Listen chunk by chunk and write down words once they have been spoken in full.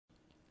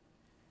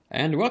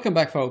And welcome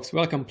back, folks.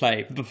 Welcome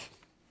back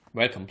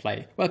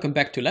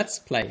to Let's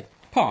Play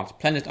Part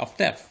Planet of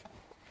Death.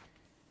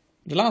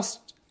 The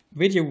last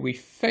video we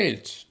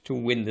failed to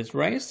win this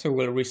race, so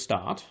we'll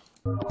restart.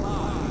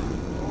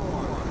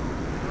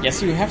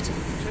 Yes, you have to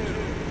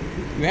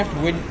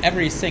win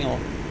every single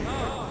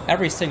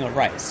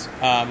race.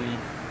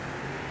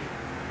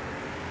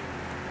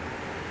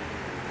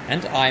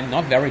 And I'm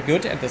not very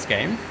good at this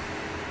game.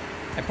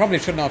 I probably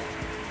should not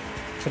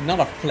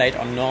have played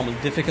on normal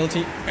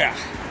difficulty. Ugh.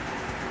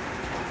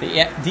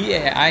 The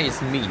AI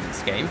is mean in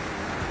this game.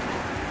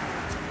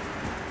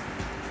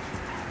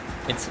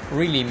 It's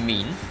really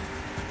mean.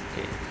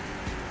 Okay.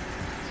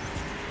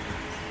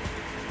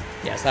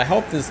 Yes, I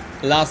hope this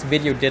last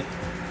video did...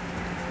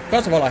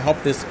 First of all, I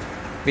hope this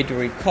video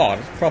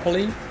recorded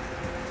properly.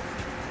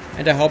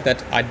 And I hope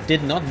that I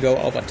did not go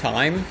over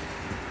time.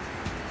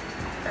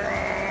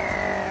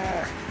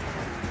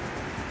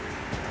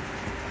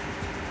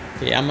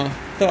 Okay, I'm a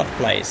third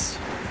place.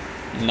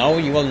 No,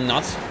 you will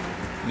not,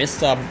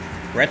 Mr.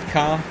 Red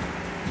Car.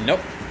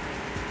 Nope.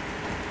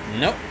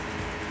 Nope.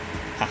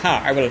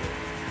 Haha, I will...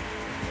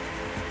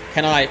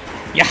 Can I...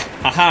 Yeah,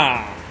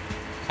 haha!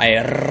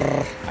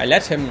 I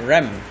let him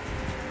ram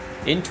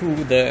into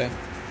the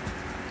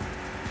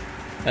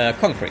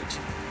concrete.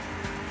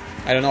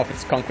 I don't know if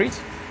it's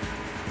concrete.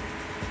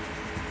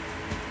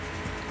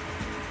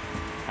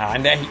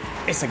 And there he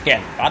is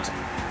again, but...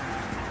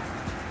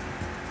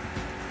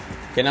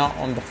 Okay, now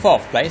on the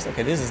fourth place.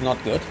 Okay, this is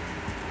not good.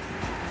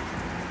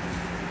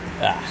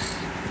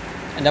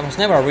 And I was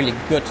never really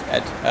good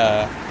at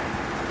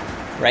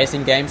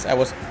racing games. I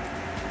was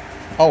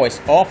always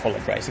awful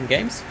at racing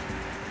games,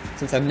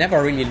 since I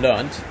never really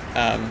learned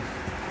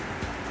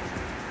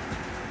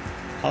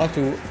how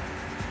to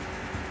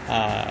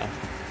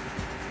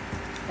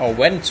or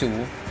when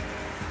to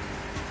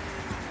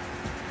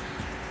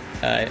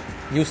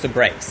use the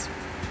brakes.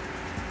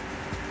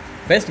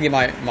 Basically,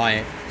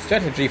 my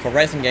strategy for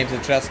racing games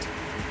is just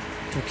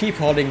to keep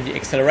holding the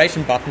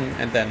acceleration button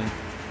and then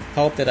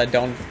hope that I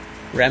don't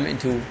ram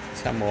into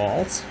some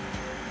walls.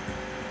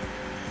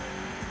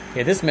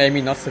 Okay, this may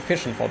be not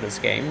sufficient for this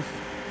game.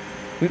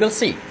 We will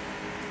see.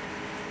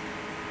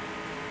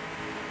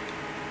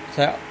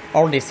 So I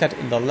already said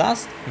in the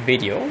last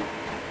video...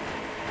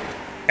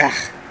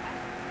 As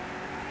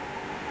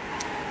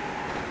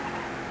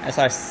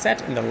I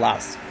said in the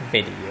last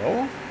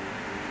video,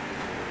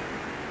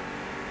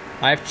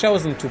 I've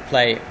chosen to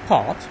play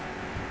Part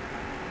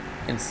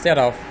instead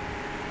of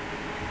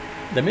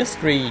the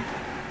mystery...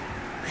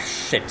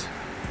 Shit.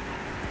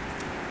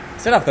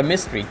 Instead of the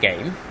mystery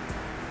game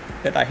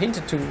that I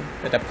hinted to,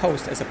 that I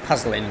posed as a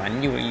puzzle in my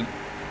New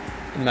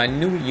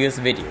Year's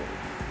video.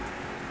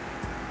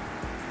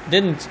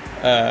 I'm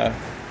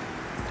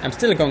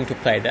still going to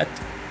play that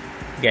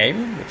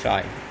game, which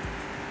I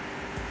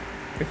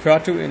refer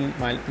to in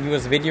my New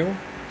Year's video,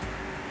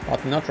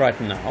 but not right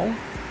now.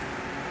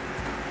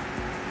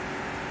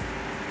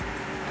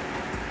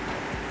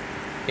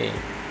 Okay.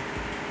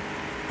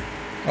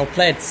 I'll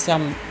play it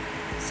sometime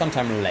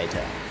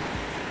later.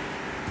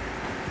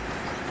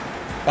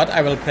 But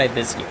I will play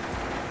this here.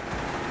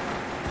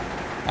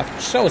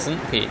 I've chosen...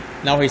 Okay,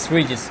 now he's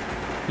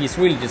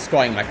really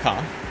destroying my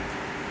car.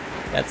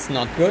 That's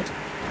not good.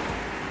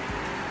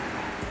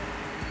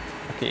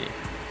 Okay.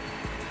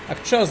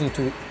 I've chosen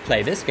to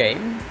play this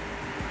game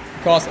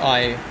because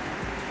I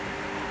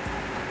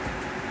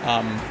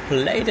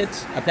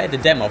played the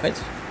demo of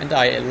it and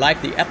I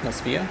like the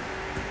atmosphere.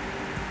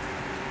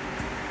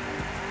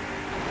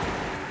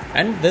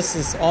 And this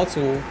is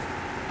also,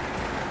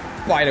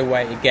 by the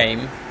way, a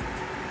game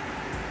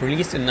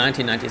released in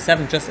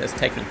 1997 just as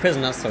Taken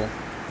Prisoner, so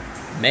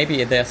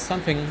maybe there's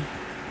something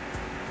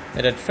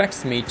that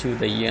attracts me to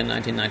the year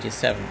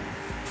 1997.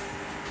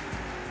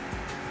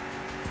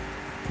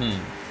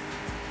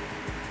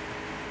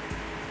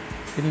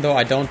 Even though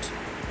I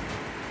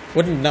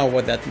wouldn't know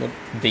what that would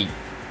be.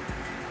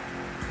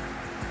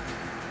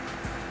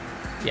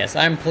 Yes,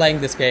 I'm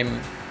playing this game.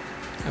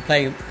 I'm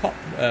playing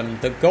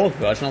the gold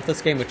version of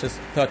this game, which is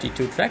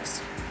 32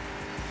 tracks.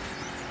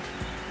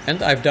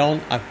 And I've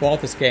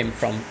bought this game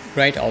from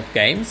Great Old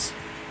Games.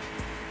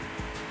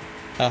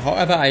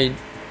 However, I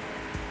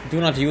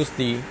do not use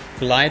the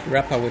Glide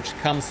wrapper, which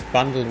comes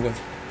bundled with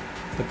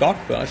the GOG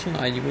version.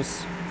 I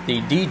use the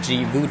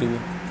DG Voodoo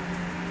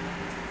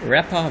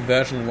wrapper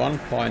version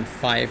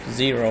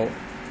 1.50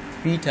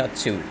 Beta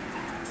 2.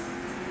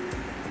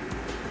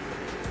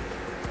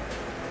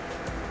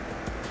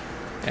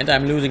 And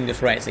I'm losing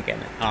this race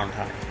again, aren't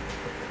I?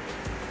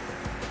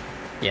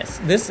 Yes,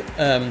 this,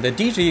 the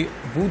DG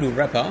Voodoo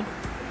wrapper,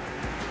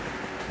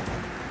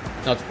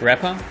 not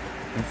wrapper,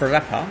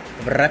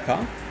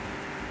 wrapper.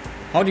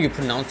 How do you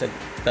pronounce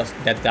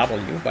that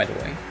W, by the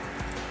way?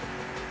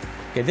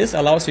 Okay, this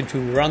allows you to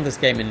run this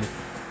game in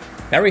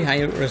very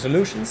high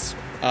resolutions,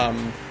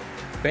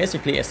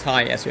 basically as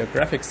high as your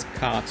graphics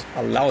card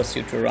allows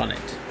you to run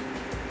it.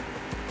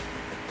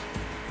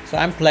 So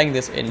I'm playing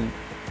this in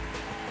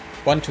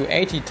 1 to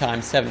 80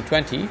 times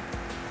 720,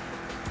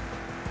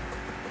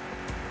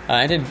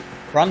 and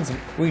runs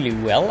really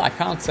well. I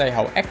can't say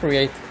how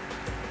accurate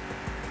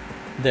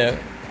the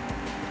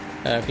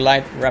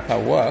glide wrapper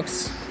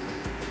works,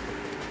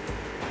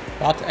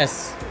 but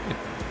as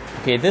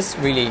okay, this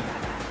really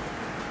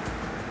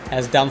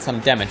has done some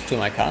damage to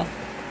my car.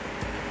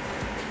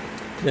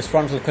 This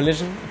frontal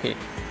collision, okay.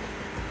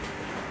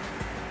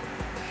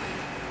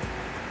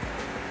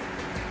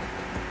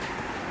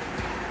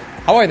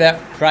 How are they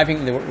driving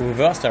in the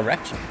reverse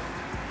direction?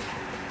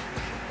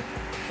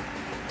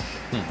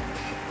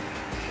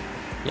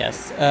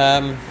 Yes.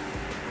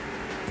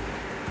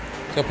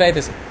 So play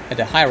this at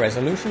a high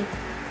resolution,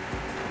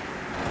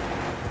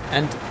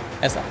 and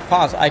as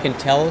far as I can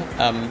tell,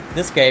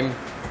 this game,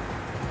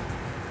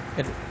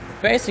 it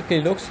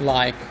basically looks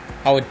like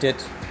how it did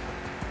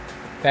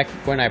back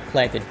when I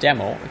played the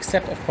demo,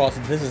 except of course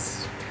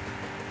this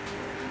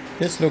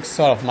looks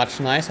sort of much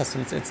nicer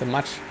since it's a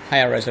much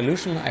higher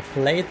resolution. I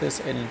played this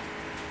in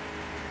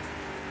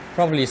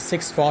probably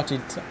 640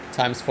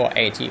 x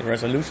 480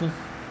 resolution,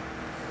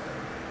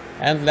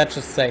 and let's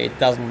just say it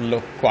doesn't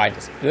look quite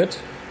as good.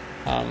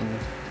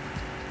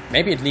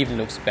 Maybe it even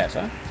looks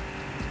better.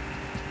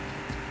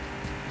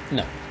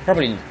 No,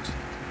 probably not.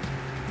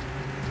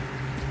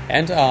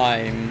 And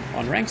I'm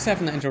on rank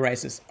 7 and the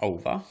race is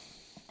over.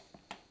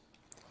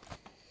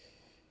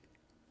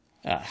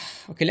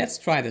 Okay, let's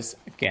try this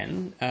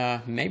again.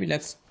 Maybe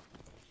let's...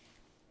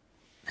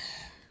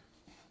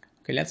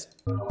 Okay, let's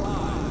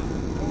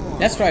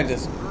try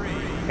this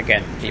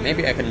again. Okay,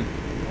 maybe I can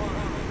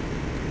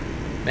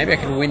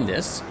win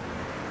this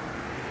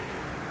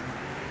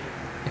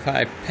if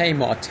I pay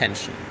more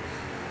attention.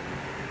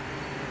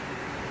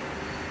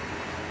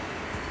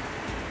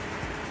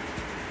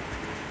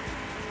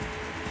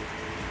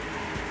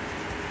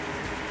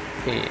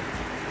 Okay.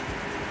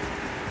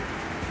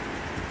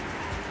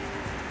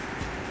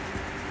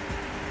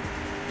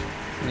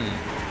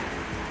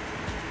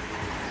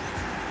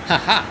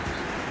 Haha!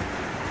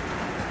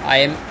 I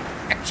am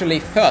actually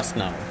first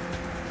now.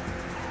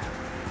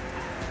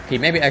 Okay,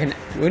 maybe I can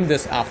win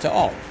this after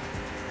all.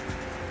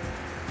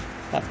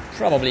 But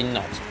probably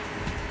not.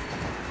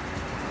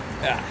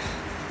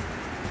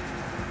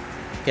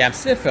 Okay, I'm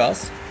still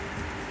first.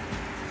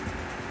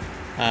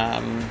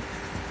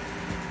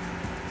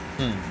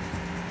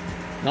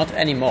 Not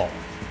anymore.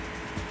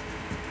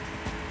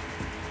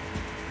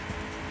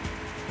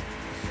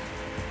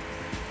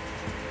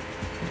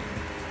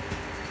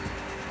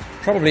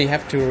 Probably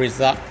have to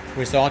resort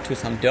to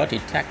some dirty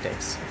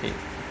tactics. Okay.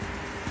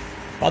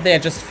 But they are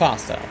just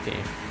faster. Okay.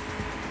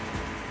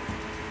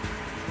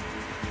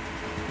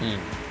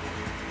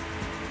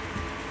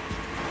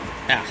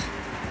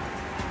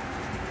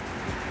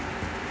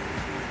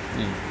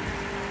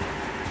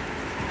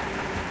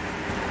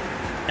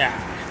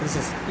 This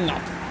is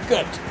not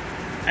good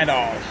at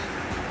all.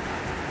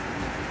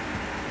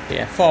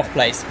 Okay, 4th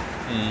place.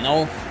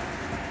 No.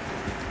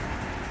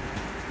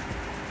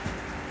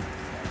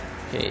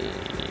 Okay.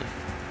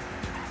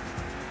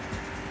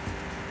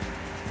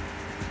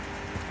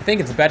 I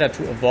think it's better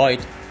to avoid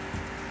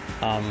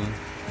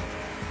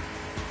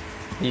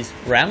these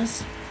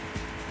ramps.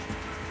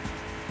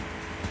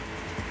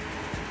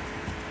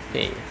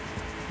 Okay.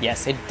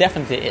 Yes, it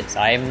definitely is.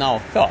 I am now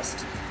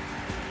first.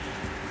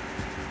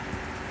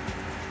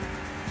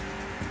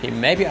 Okay,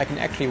 maybe I can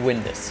actually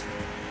win this.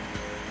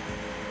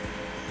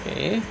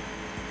 Okay.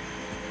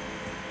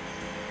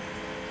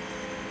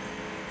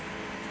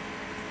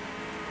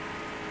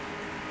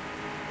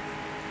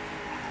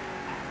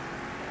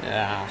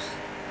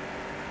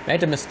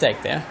 Made a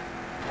mistake there.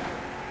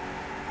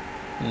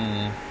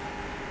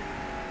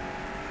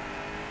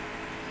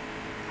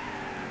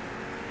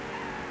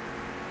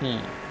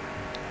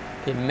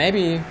 Okay,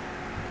 maybe.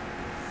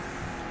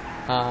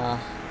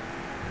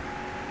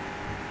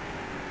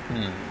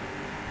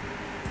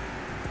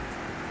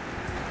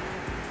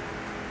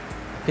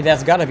 Okay,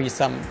 there's gotta be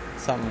some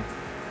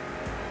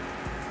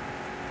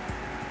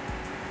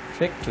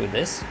trick to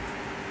this.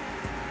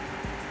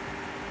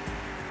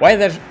 Why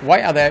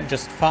are they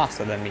just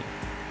faster than me?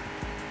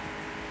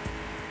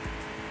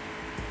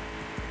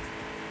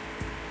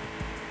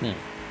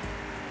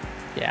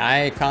 Yeah,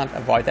 I can't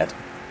avoid that.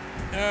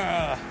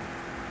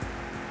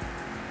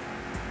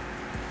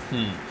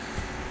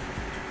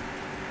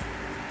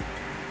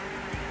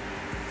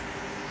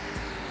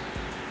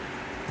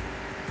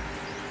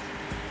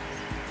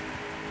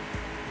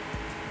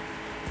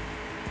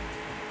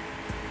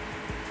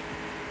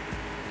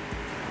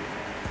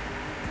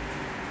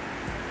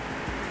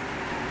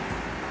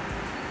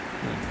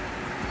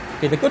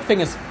 Okay, the good thing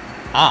is,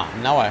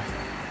 now I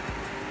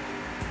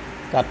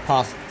got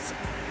past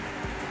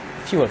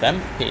a few of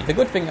them. Okay, the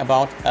good thing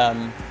about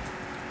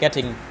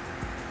getting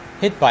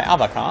hit by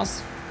other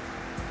cars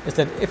is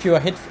that if you are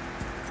hit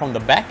from the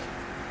back,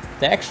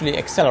 they actually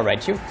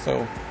accelerate you,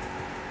 so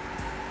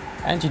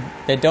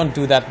they don't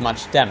do that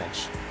much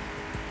damage.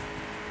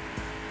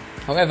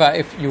 However,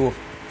 if you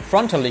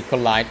frontally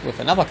collide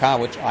with another car,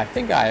 which I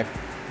think I've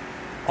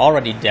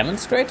already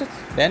demonstrated,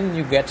 then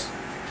you get...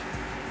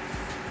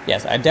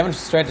 Yes, I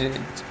demonstrated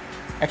it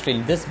actually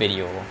in this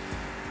video.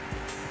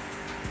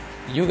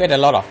 You get a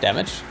lot of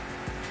damage.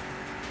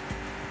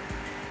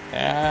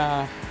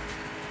 But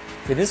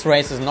this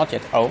race is not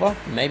yet over.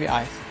 Maybe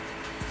I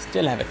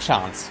still have a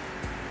chance.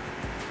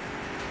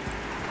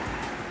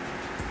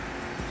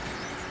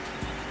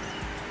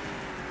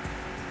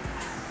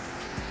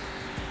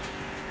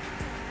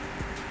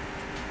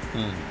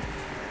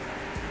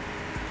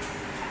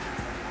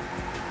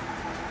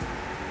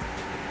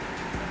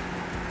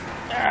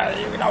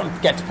 You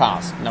don't get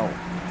past. No.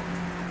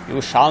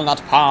 You shall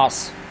not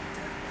pass.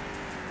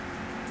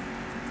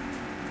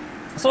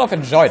 I sort of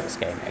enjoy this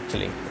game,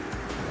 actually.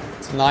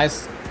 It's a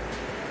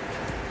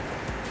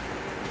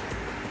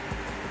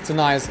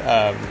nice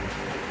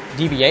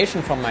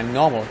deviation from my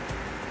normal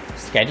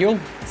schedule.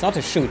 It's not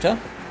a shooter.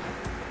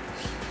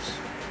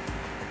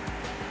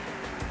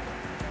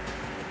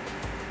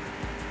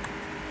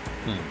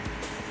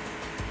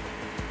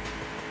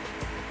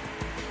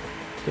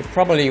 Okay,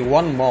 probably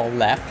one more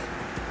lap.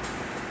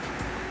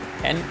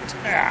 And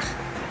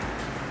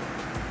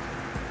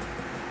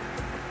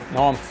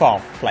now I'm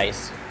 4th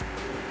place.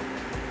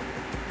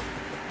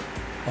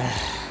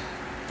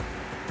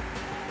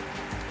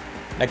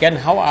 Again,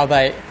 how are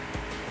they?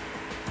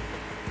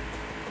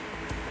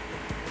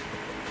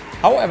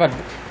 How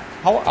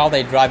are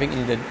they driving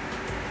in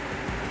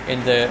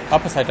the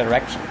opposite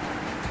direction?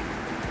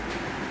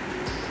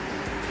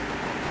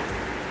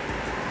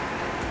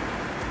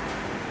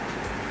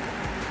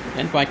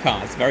 And my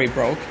car is very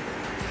broke.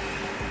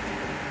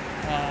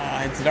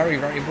 It's very,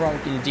 very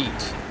broke indeed.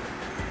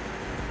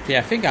 Yeah,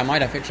 I think I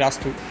might have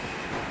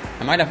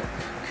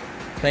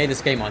played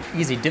this game on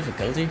easy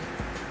difficulty.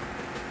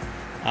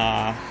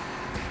 Okay,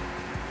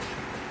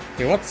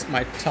 what's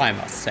my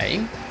timer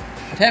saying?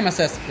 My timer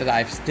says that I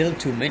have still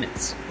 2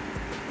 minutes.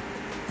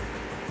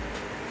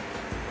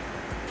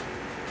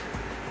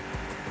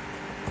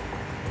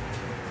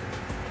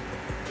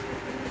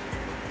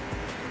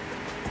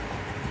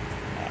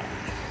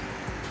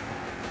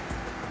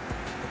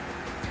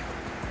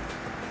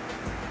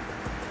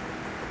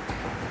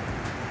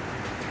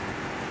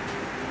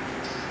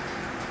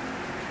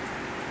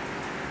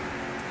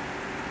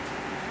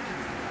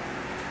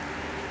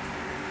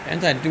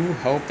 And I do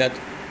hope that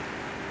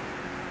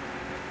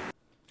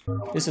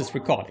this is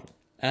recording.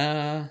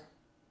 And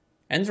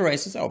the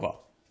race is over.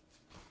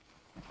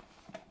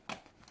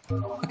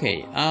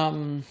 Okay,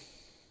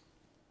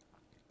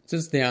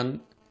 since there's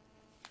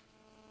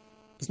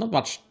not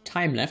much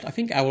time left, I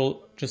think I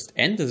will just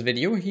end this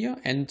video here,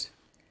 and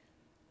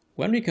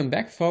when we come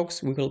back,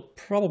 folks, we will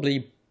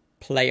probably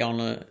play on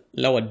a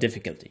lower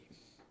difficulty.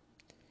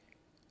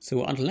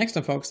 So until next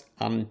time, folks,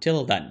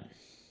 until then.